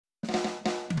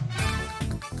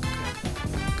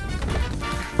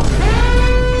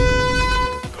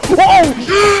Whoa!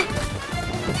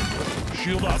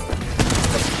 Shield up.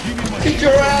 Get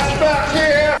your ass back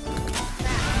here!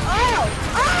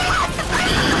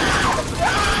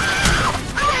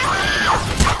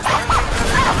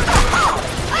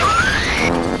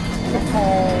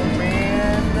 Oh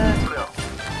man!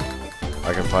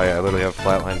 I can fight. I literally have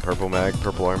flatline, purple mag,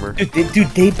 purple armor. Dude,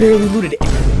 they barely looted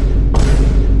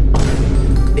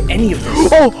any of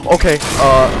this. Oh, okay.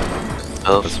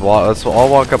 Let's all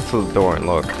walk up to the door and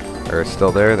look. They're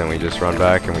still there. Then we just run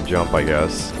back and we jump, I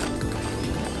guess.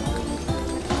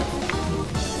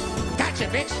 Gotcha,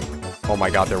 bitch! Oh my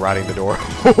God, they're riding the door.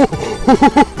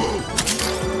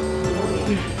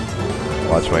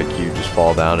 Watch my cube just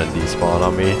fall down and despawn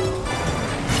on me.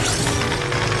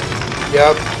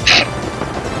 Yep.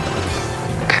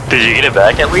 Did you get it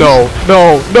back at least?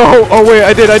 No. Oh wait,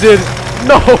 I did.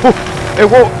 No, it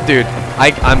won't, dude.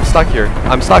 I'm stuck here.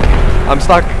 I'm stuck.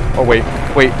 Oh wait.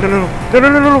 No.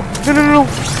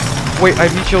 Wait, I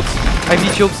have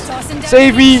heat shields.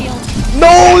 Save me.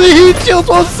 No, the heat shields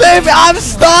won't save me. I'm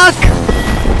stuck.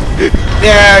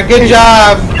 Yeah, good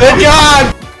job. Good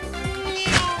job.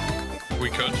 We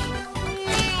could.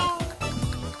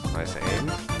 Nice aim.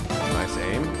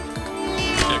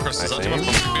 Yeah, Chris, is that too much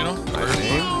for you know?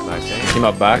 Nice aim. Team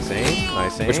up back.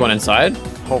 Nice aim. Which one inside?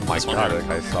 Oh my This one God, here. that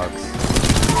guy sucks.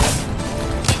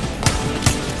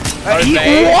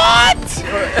 What?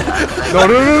 No.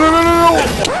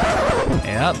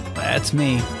 Yep, that's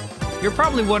me. You're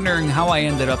probably wondering how I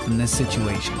ended up in this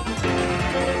situation.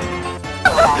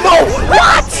 No,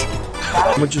 what?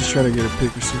 I'm gonna just try to get a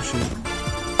pick or some shit.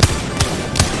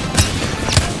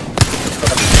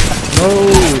 No!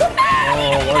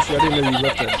 Oh, actually, I didn't know you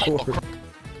left that door.